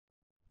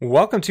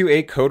Welcome to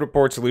a Code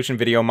Report Solution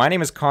video. My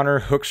name is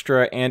Connor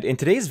Hoekstra, and in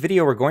today's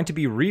video, we're going to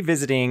be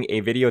revisiting a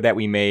video that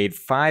we made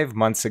 5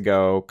 months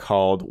ago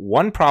called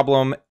One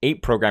Problem,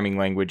 8 Programming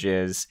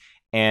Languages.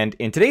 And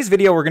in today's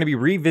video, we're going to be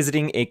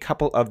revisiting a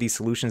couple of the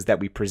solutions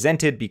that we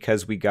presented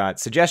because we got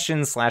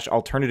suggestions /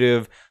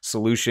 alternative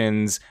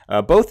solutions,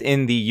 both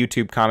in the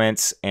YouTube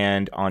comments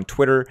and on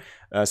Twitter.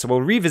 So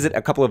we'll revisit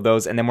a couple of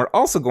those, and then we're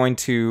also going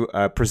to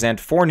present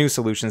 4 new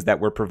solutions that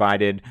were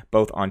provided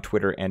both on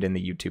Twitter and in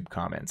the YouTube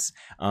comments.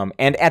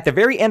 And at the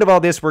very end of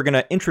all this, we're going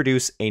to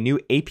introduce a new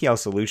Apl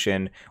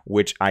solution,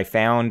 which I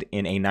found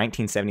in a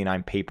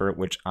 1979 paper,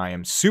 which I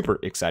am super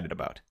excited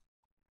about.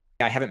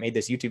 I haven't made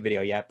this YouTube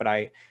video yet, but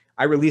I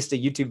released a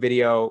YouTube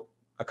video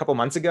a couple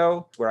months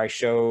ago where I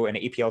show an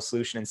Apl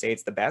solution and say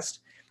it's the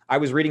best. I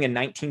was reading a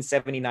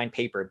 1979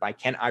 paper by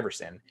Ken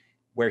Iverson,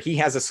 where he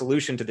has a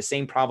solution to the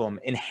same problem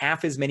in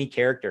half as many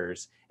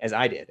characters as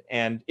I did.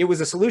 And it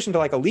was a solution to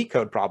like a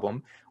LeetCode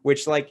problem,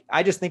 which like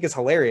I just think is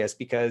hilarious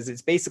because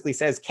it basically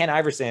says Ken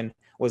Iverson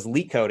was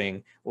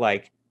LeetCoding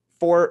like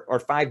 4 or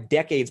 5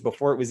 decades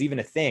before it was even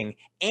a thing.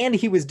 And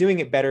he was doing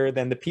it better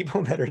than the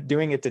people that are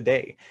doing it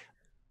today.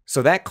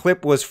 So that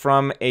clip was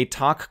from a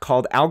talk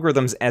called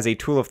Algorithms as a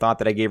Tool of Thought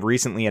that I gave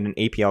recently at an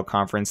Apl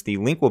conference. The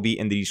link will be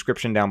in the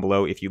description down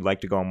below if you'd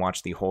like to go and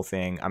watch the whole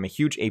thing. I'm a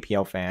huge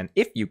Apl fan,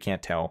 if you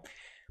can't tell.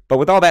 But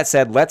with all that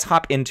said, let's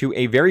hop into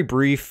a very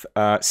brief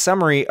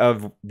summary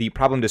of the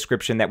problem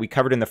description that we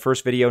covered in the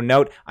first video.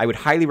 Note, I would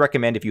highly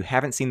recommend if you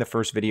haven't seen the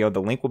first video,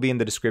 the link will be in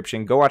the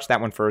description. Go watch that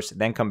one first,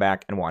 then come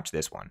back and watch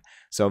this one.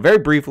 So very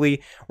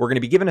briefly, we're going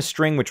to be given a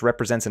string which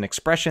represents an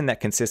expression that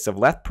consists of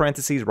left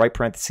parentheses, right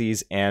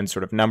parentheses, and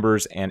sort of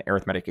numbers and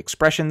arithmetic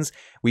expressions.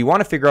 We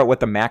want to figure out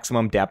what the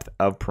maximum depth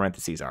of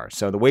parentheses are.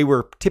 So the way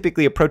we're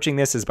typically approaching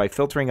this is by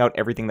filtering out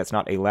everything that's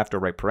not a left or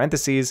right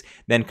parentheses,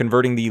 then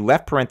converting the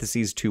left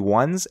parentheses to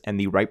ones and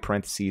the right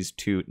parentheses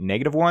to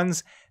negative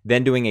ones,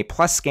 then doing a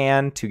plus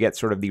scan to get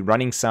sort of the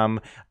running sum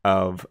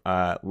of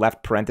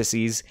left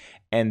parentheses,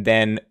 and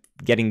then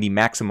getting the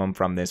maximum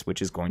from this,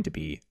 which is going to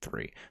be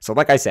 3. So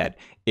like I said,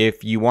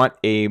 if you want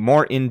a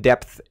more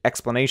in-depth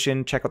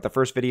explanation, check out the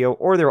first video,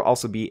 or there will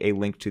also be a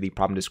link to the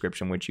problem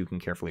description, which you can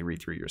carefully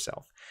read through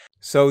yourself.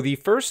 So the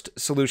first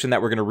solution that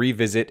we're going to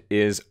revisit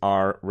is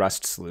our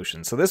Rust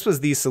solution. So this was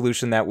the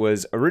solution that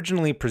was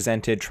originally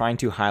presented trying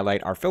to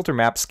highlight our filter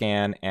map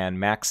scan and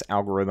max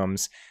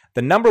algorithms.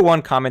 The number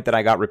one comment that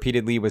I got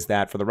repeatedly was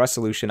that for the Rust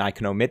solution, I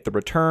can omit the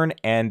return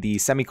and the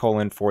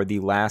semicolon for the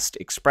last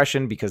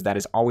expression because that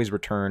is always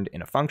returned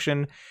in a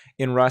function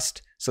in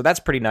Rust. So that's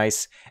pretty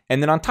nice.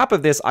 And then on top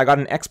of this, I got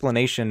an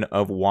explanation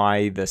of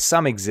why the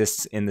sum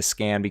exists in the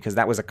scan because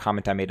that was a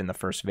comment I made in the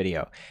first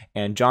video.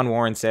 And John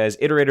Warren says,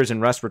 iterators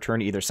in Rust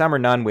return either sum or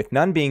none, with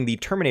none being the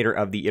terminator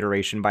of the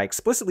iteration. By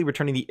explicitly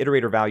returning the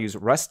iterator values,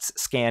 Rust's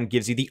scan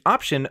gives you the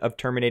option of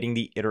terminating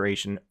the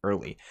iteration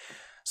early.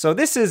 So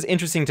this is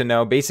interesting to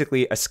know.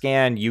 Basically, a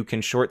scan you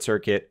can short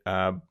circuit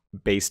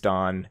based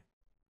on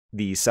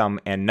the sum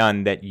and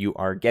none that you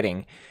are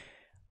getting.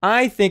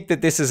 I think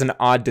that this is an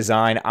odd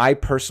design. I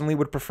personally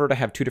would prefer to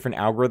have 2 different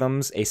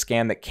algorithms, a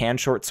scan that can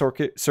short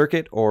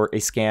circuit or a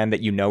scan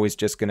that you know is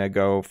just going to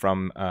go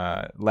from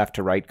left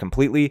to right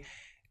completely.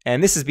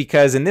 And this is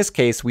because in this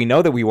case, we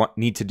know that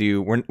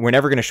we're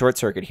never going to short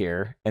circuit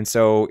here. And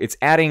so it's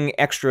adding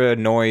extra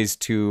noise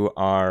to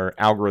our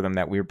algorithm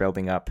that we're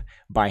building up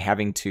by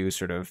having to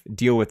sort of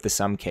deal with the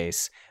sum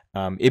case.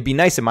 It'd be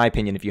nice, in my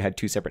opinion, if you had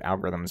 2 separate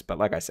algorithms. But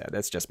like I said,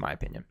 that's just my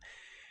opinion.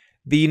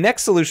 The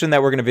next solution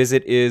that we're going to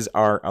visit is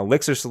our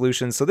Elixir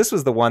solution. So this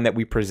was the one that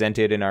we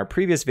presented in our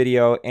previous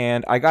video.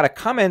 And I got a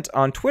comment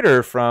on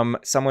Twitter from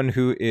someone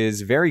who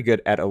is very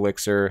good at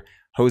Elixir,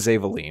 Jose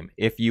Valim.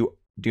 If you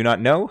do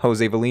not know,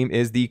 Jose Valim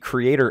is the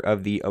creator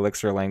of the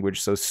Elixir language,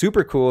 so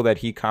super cool that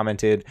he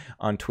commented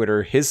on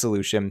Twitter his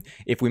solution.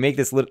 If we make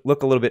this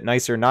look a little bit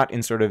nicer, not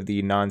in sort of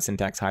the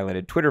non-syntax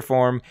highlighted Twitter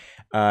form,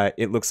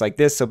 it looks like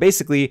this. So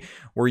basically,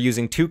 we're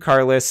using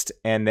toCarList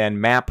and then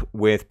map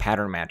with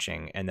pattern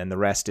matching, and then the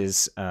rest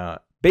is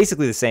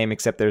basically the same,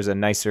 except there's a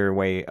nicer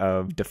way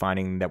of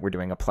defining that we're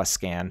doing a plus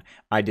scan.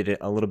 I did it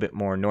a little bit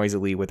more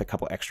noisily with a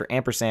couple extra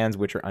ampersands,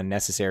 which are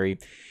unnecessary.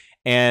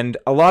 And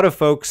a lot of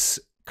folks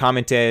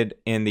commented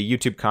in the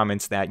YouTube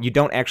comments that you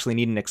don't actually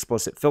need an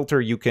explicit filter.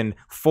 You can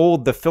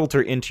fold the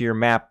filter into your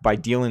map by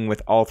dealing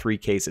with all 3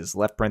 cases,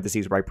 left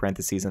parentheses, right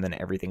parentheses, and then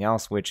everything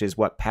else, which is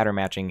what pattern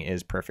matching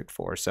is perfect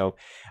for. So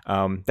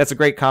that's a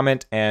great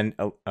comment, and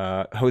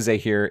Jose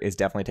here is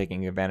definitely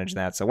taking advantage of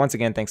that. So once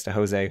again, thanks to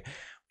Jose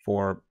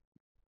for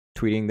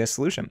tweeting this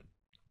solution.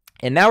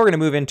 And now we're going to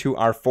move into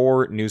our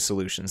 4 new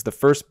solutions, the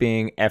first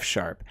being F#.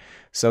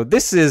 So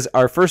this is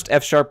our first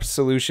F#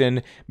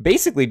 solution,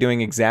 basically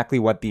doing exactly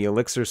what the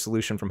Elixir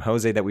solution from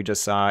Jose that we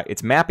just saw.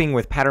 It's mapping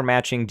with pattern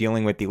matching,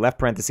 dealing with the left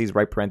parentheses,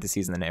 right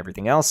parentheses, and then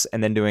everything else,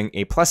 and then doing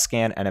a plus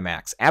scan and a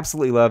max.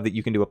 Absolutely love that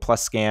you can do a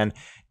plus scan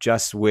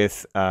just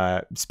with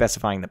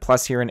specifying the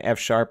plus here in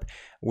F#.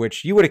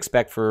 which you would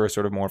expect for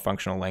sort of more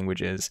functional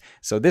languages.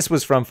 So this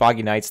was from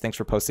Foggy Nights. Thanks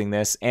for posting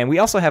this. And we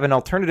also have an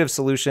alternative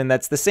solution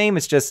that's the same.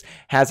 It just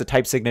has a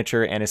type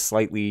signature and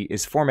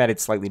is formatted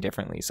slightly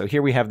differently. So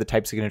here we have the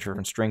type signature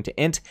from string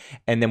to int,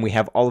 and then we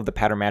have all of the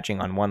pattern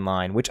matching on one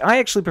line, which I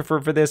actually prefer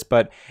for this,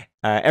 but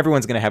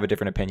everyone's going to have a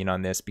different opinion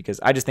on this because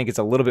I just think it's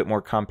a little bit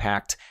more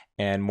compact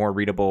and more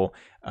readable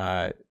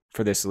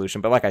for this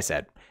solution. But like I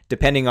said,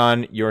 depending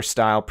on your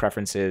style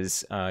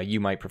preferences, you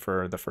might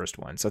prefer the first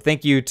one. So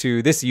thank you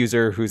to this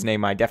user, whose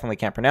name I definitely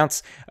can't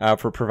pronounce,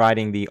 for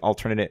providing the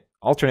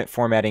alternate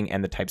formatting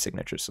and the type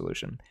signature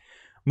solution.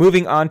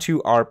 Moving on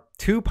to our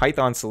two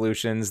Python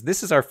solutions.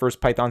 This is our first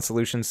Python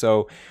solution,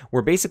 so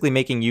we're basically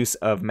making use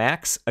of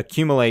max,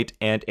 accumulate,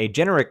 and a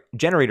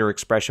generator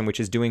expression, which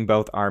is doing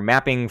both our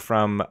mapping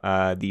from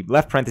the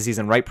left parentheses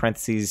and right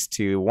parentheses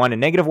to 1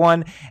 and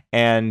 -1,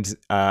 and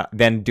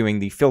then doing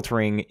the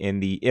filtering in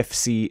the if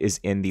C is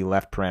in the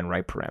left paren,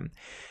 right paren.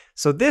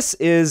 So this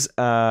is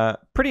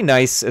pretty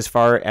nice as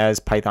far as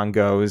Python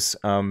goes.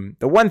 The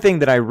one thing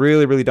that I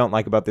really don't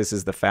like about this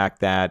is the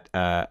fact that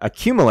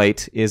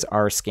accumulate is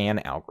our scan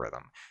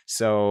algorithm.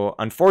 So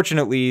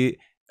unfortunately,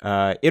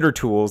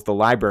 itertools, the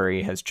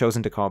library, has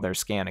chosen to call their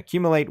scan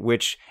accumulate,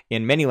 which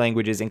in many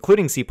languages,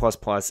 including C++,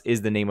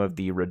 is the name of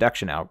the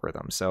reduction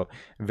algorithm. So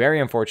very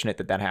unfortunate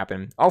that that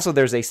happened. Also,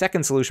 there's a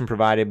second solution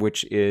provided,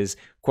 which is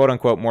quote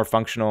unquote more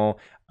functional,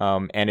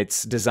 and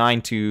it's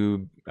designed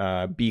to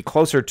be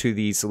closer to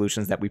the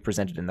solutions that we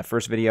presented in the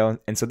first video.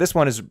 And so this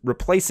one is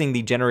replacing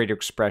the generator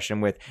expression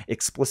with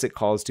explicit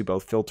calls to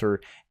both filter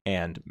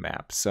and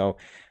map. So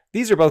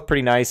these are both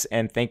pretty nice,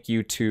 and thank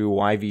you to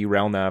YV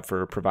Relna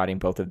for providing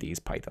both of these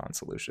Python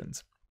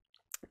solutions.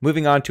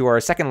 Moving on to our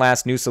second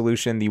last new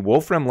solution, the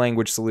Wolfram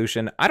Language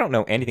solution. I don't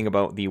know anything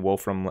about the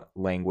Wolfram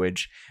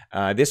Language.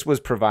 This was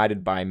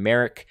provided by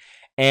Merrick.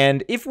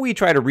 And if we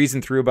try to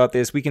reason through about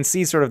this, we can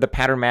see sort of the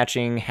pattern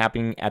matching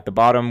happening at the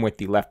bottom with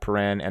the left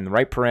paren and the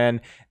right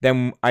paren.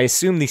 Then I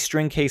assume the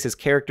string case as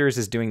characters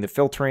is doing the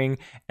filtering,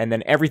 and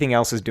then everything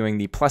else is doing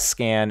the plus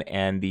scan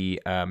and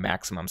the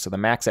maximum. So the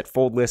max at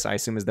fold list, I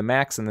assume, is the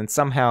max, and then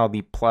somehow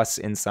the plus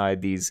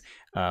inside these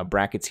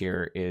brackets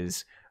here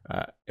is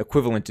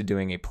equivalent to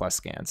doing a plus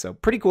scan. So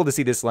pretty cool to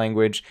see this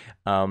language.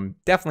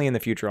 Definitely in the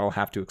future, I'll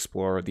have to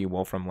explore the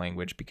Wolfram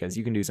language because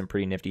you can do some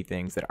pretty nifty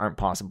things that aren't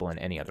possible in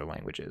any other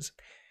languages.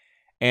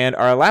 And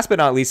our last but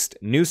not least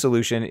new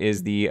solution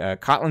is the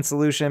Kotlin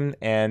solution.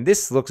 And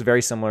this looks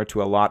very similar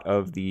to a lot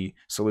of the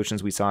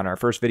solutions we saw in our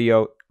first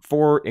video.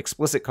 4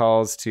 explicit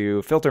calls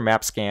to filter,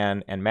 map,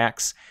 scan, and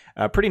max.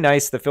 Pretty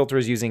nice. The filter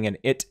is using an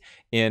it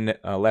in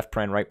left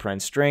paren, right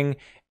paren string.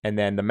 And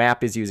then the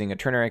map is using a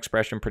ternary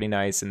expression, pretty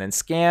nice. And then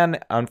scan,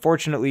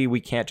 unfortunately, we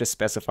can't just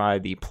specify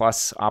the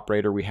plus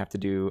operator. We have to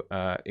do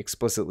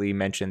explicitly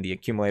mention the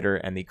accumulator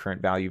and the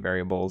current value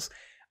variables.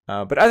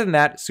 But other than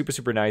that,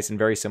 super nice and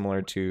very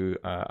similar to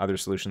other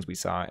solutions we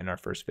saw in our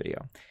first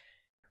video.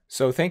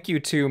 So thank you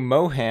to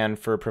Mohan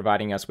for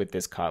providing us with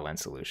this Kotlin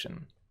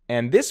solution.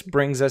 And this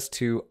brings us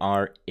to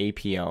our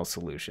Apl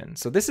solution.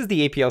 So this is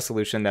the Apl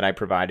solution that I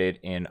provided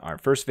in our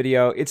first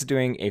video. It's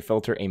doing a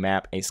filter, a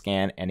map, a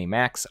scan, and a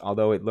max,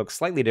 although it looks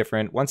slightly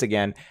different. Once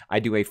again,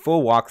 I do a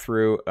full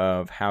walkthrough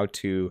of how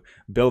to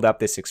build up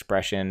this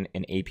expression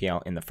in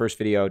Apl in the first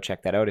video.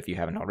 Check that out if you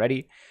haven't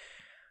already.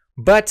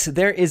 But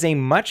there is a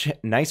much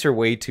nicer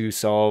way to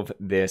solve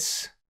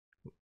this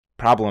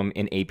problem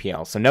in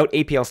Apl. So note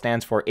Apl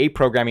stands for A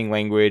Programming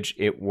Language.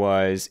 It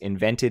was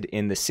invented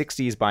in the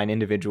 60s by an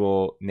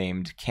individual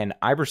named Ken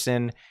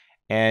Iverson.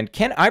 And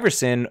Ken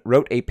Iverson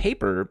wrote a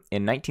paper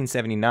in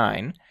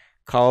 1979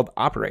 called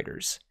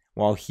Operators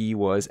while he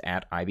was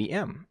at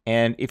IBM.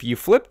 And if you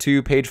flip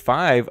to page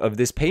 5 of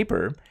this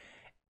paper,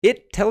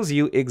 it tells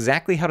you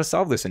exactly how to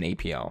solve this in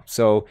Apl.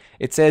 So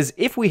it says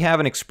if we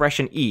have an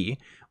expression E,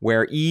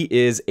 where E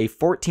is a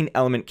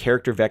 14-element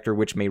character vector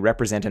which may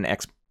represent an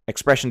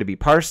expression to be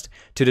parsed,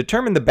 to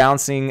determine the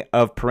balancing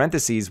of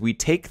parentheses, we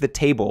take the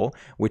table,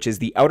 which is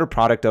the outer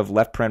product of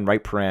left paren,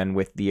 right paren,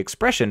 with the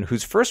expression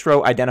whose first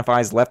row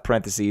identifies left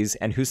parentheses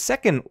and whose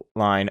second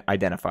line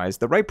identifies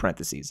the right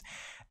parentheses.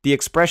 The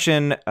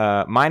expression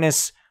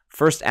minus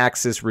first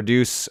axis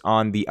reduce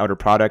on the outer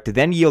product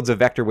then yields a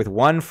vector with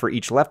 1 for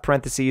each left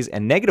parentheses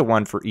and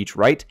 -1 for each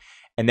right.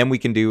 And then we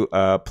can do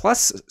a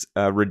plus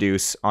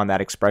reduce on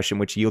that expression,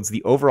 which yields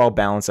the overall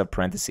balance of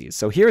parentheses.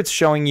 So here it's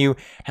showing you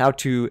how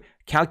to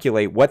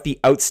calculate what the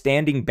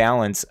outstanding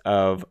balance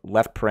of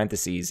left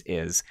parentheses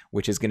is,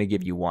 which is going to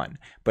give you 1.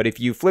 But if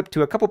you flip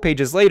to a couple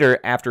pages later,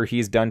 after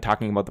he's done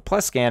talking about the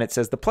plus scan, it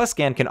says the plus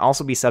scan can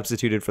also be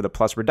substituted for the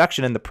plus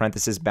reduction in the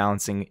parentheses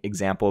balancing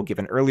example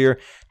given earlier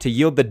to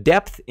yield the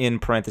depth in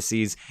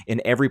parentheses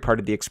in every part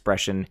of the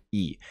expression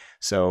E.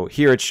 So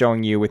here it's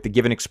showing you with the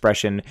given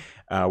expression,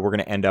 we're going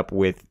to end up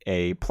with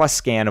a plus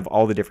scan of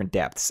all the different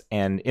depths.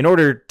 And in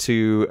order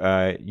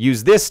to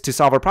use this to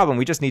solve our problem,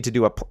 we just need to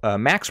do a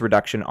max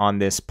reduction on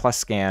this plus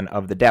scan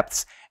of the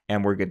depths,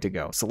 and we're good to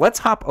go. So let's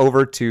hop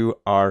over to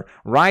our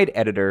RIDE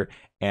editor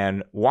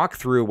and walk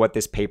through what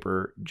this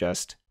paper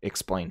just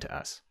explained to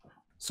us.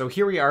 So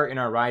here we are in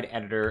our RIDE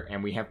editor,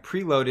 and we have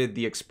preloaded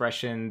the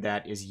expression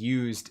that is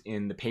used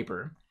in the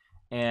paper.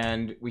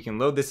 And we can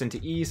load this into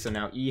E, so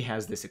now E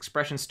has this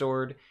expression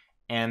stored.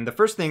 And the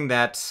first thing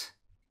that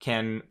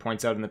Ken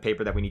points out in the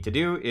paper that we need to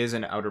do is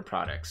an outer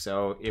product.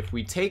 So if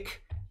we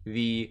take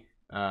the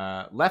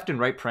left and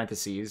right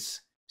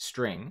parentheses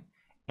string,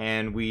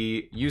 and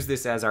we use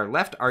this as our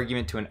left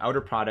argument to an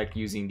outer product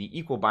using the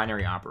equal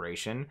binary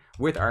operation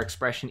with our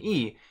expression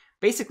E,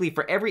 basically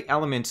for every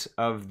element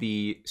of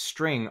the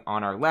string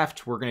on our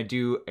left, we're going to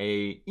do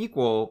a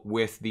equal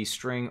with the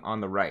string on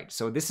the right.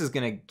 So this is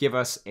going to give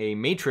us a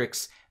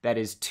matrix that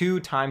is 2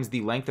 times the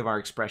length of our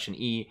expression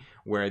E,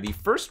 where the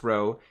first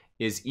row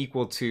is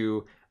equal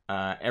to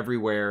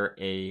everywhere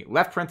a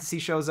left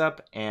parenthesis shows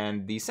up,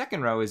 and the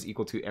second row is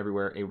equal to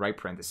everywhere a right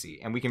parenthesis.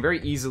 And we can very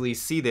easily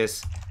see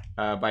this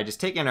by just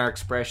taking our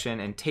expression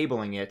and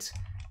tabling it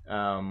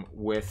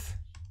with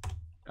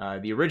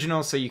the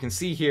original. So you can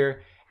see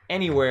here,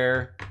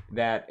 anywhere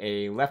that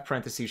a left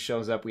parenthesis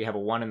shows up, we have a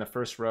 1 in the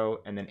first row,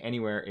 and then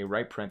anywhere a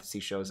right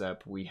parenthesis shows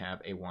up, we have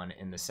a 1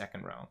 in the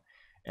second row.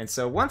 And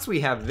so once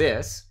we have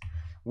this,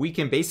 we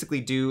can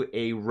basically do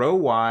a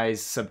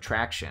row-wise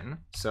subtraction.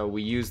 So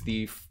we use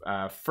the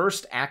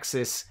first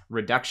axis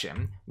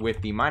reduction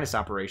with the minus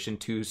operation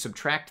to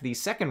subtract the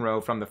second row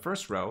from the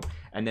first row,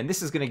 and then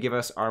this is going to give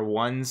us our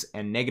 1s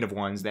and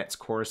 -1s that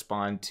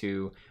correspond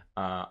to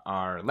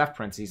our left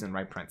parentheses and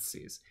right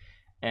parentheses.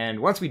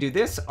 And once we do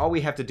this, all we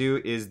have to do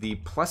is the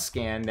plus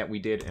scan that we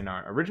did in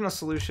our original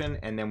solution,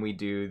 and then we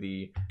do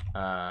the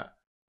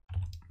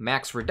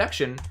max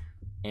reduction,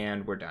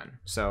 and we're done.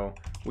 So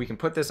we can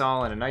put this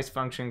all in a nice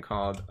function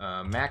called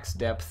max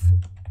depth,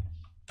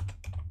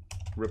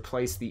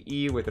 replace the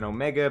E with an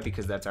omega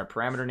because that's our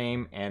parameter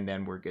name, and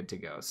then we're good to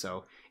go.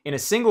 So in a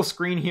single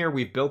screen here,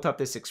 we've built up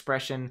this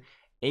expression.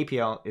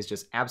 APL is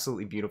just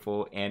absolutely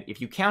beautiful, and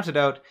if you count it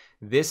out,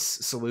 this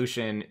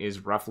solution is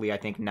roughly, I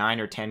think, 9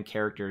 or 10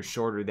 characters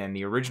shorter than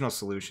the original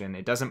solution.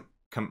 It doesn't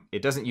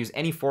use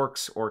any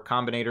forks or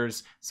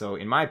combinators, so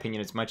in my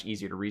opinion, it's much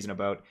easier to reason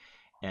about.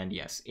 And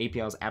yes,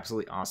 APL is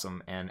absolutely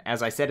awesome, and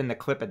as I said in the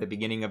clip at the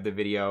beginning of the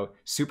video,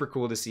 super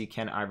cool to see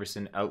Ken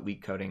Iverson out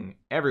leak coding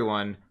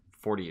everyone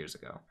 40 years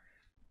ago.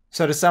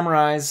 So to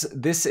summarize,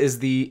 this is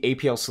the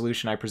APL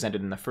solution I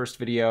presented in the first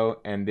video,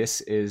 and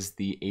this is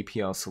the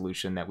APL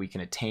solution that we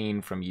can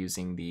attain from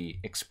using the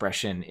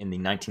expression in the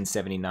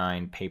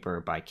 1979 paper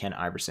by Ken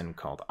Iverson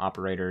called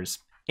Operators.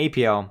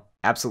 APL,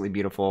 absolutely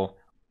beautiful.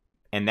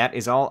 And that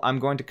is all I'm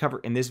going to cover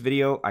in this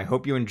video. I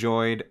hope you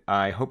enjoyed.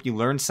 I hope you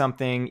learned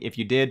something. If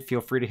you did,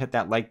 feel free to hit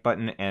that like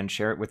button and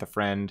share it with a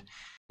friend.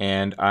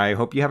 And I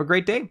hope you have a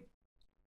great day.